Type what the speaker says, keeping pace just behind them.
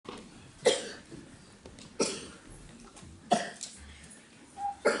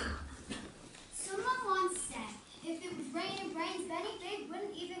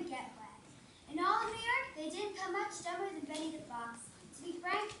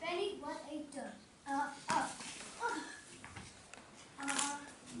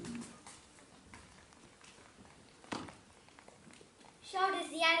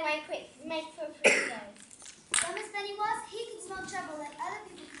anyway, quick, make for a free clothes. Dumb as Benny was, he could smell trouble like other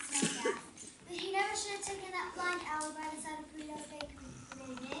people could smell gas. But he never should have taken that blind owl by the side of Pluto's bakery.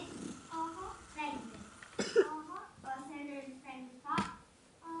 Really did? Benny did. Well, Senator and his friend was hot.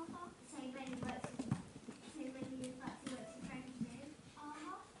 Say Benny works with him. Say Benny is what he works with friends to do.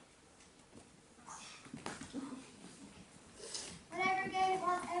 Whatever game it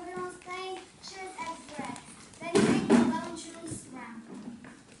was everyone was playing, sure as eggs were eggs. Benny made the well and truly scrambled.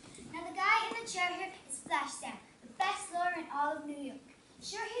 Now the guy in the chair here is Flash Sam, the best lawyer in all of New York.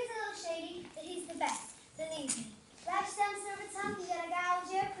 Sure, he's a little shady, but he's the best. Believe me. Flash Sam served a tongue can get a guy out of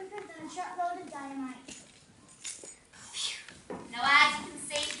jail quicker than a truckload of dynamite. Now, as you can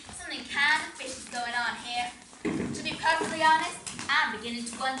see, something kind of fishy is going on here. To be perfectly honest, I'm beginning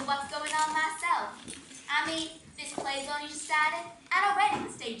to wonder what's going on myself. I mean, this play's only just started, and already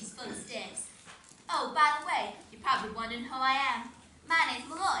the stage is full of sticks. Oh, by the way, you're probably wondering who I am. My name's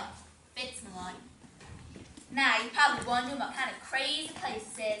Malloy, Fitz Malloy. Now, you're probably wondering what kind of crazy place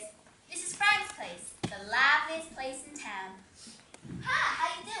this is. This is Frank's place, the liveliest place in town. Hi, how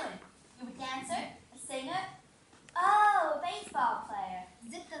you doing? You a dancer? A singer? Oh, a baseball player.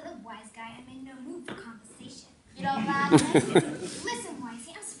 Zip the little wise guy and made no move for conversation. You don't laugh at me? Listen,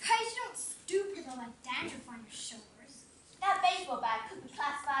 Wisey, I'm surprised you don't stoop with all that dandruff on your shoulders. That baseball bat could be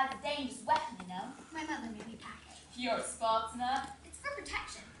classified as a dangerous weapon, you know. My mother made me pack it. You're a sports nut. It's for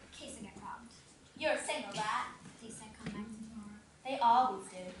protection, in case I get robbed. You're a singer, right? They said come back tomorrow. They always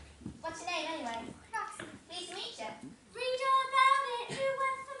do. What's your name, anyway? Roxy. Pleased to meet you. Read all about it. Who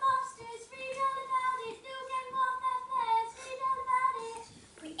went for mobsters? Read all about it. Who get more peppers? Read all about it.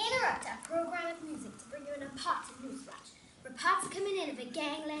 We interrupt our program of music to bring you an important news flash. Reports coming in of a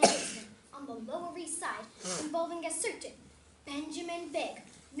gangland incident on the Lower East Side involving a certain Benjamin Big,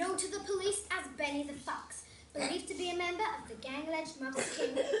 known to the police as Benny the Fox, believed to be a member of the gang-alleged mobster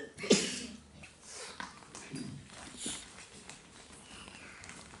king.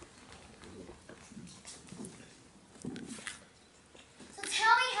 So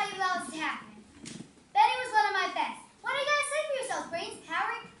tell me how you allowed this to happen. Benny was one of my best. What are you going to say for yourself, Brains?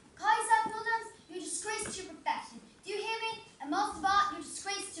 Harry? Call yourself Williams? You're a disgrace to your profession. Do you hear me? And most of all, you're a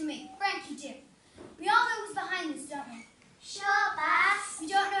disgrace to me. Frank, you do. We all know who's behind this, don't we? Sure, Bass. We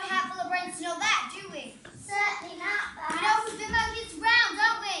don't know half full of brains to know that, do we? Certainly not, Bass. We know who's been running this round,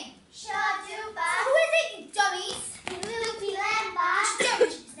 don't we? Sure do, Bass. So who is it, you dummies? Loopy Lamb, Bass. Don't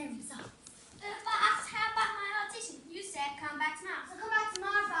mention his name himself. Bass, how about my audition? You said come back tomorrow. So come back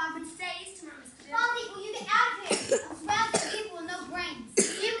tomorrow, Bob, but today is tomorrow, Mr. Bill. Molly, will you get out of here? I'm surrounded by people with no brains.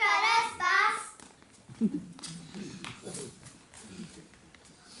 You got us, Bass.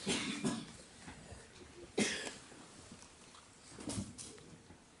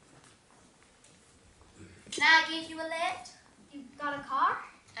 Can I give you a lift? You got a car?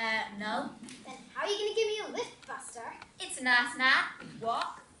 No. Then how are you going to give me a lift, Buster? It's a nice night.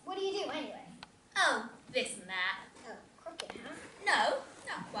 Walk. What do you do, anyway? Oh, this and that. Oh, crooked, huh? No,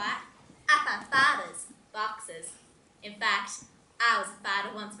 not quite. I fight fighters, boxers. In fact, I was a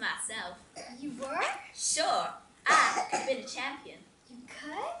fighter once myself. You were? Sure, I've been a champion. You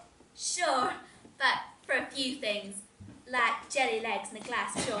could? Sure, but for a few things, like jelly legs and a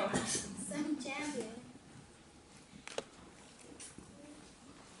glass jaw. Some champion.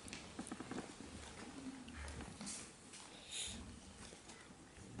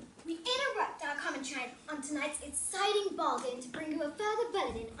 We interrupt our commentary on tonight's exciting ball game to bring you a further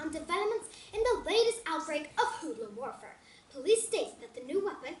bulletin on developments in the latest outbreak of hoodlum warfare. Police state that the new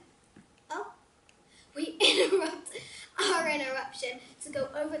weapon... Oh, we interrupt our interruption to go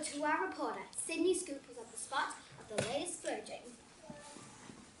over to our reporter. Sydney Scoop was at the spot of the latest splurging.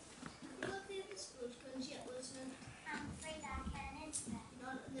 Look at the splurge guns yet, listener. I'm afraid I can't answer that.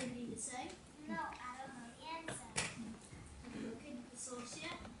 Not at liberty to say. No, I don't know the answer. Have you looked at the source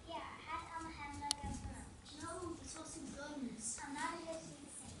yet? Yeah, I had on the hand like I was gonna. No, the source of guns. I'm not a listening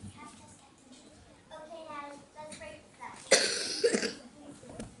to say. You have just kept the truth. Okay, now let's break that.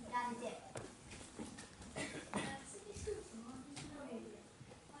 Gotta dip. Sydney Scoop from Martin's Radio.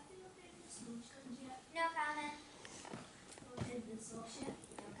 Have you looked at the splurge guns yet? No comment. Looked at the source yet?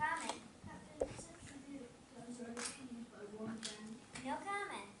 No comment. Captain, the guns are overtaken by one brand. No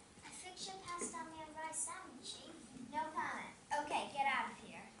comment. I think she passed on the advice sandwich, Chief. No comment. Okay, get out of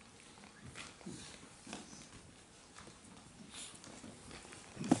here.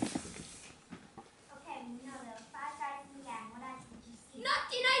 Okay, we know there were 5 guys in the gang. What else did you see?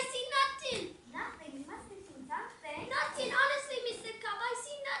 Nothing! I see nothing! Nothing. You must have seen something. Nothing! Honestly, Mr. Cub, I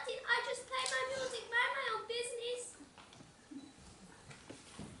see nothing. I just play my music, mind my own business.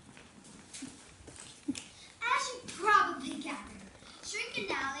 As you probably gathered, during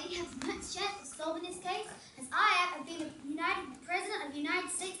McAnally has as much chance of solving this case as I have of being the President of the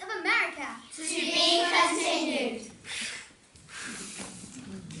United States of America. To be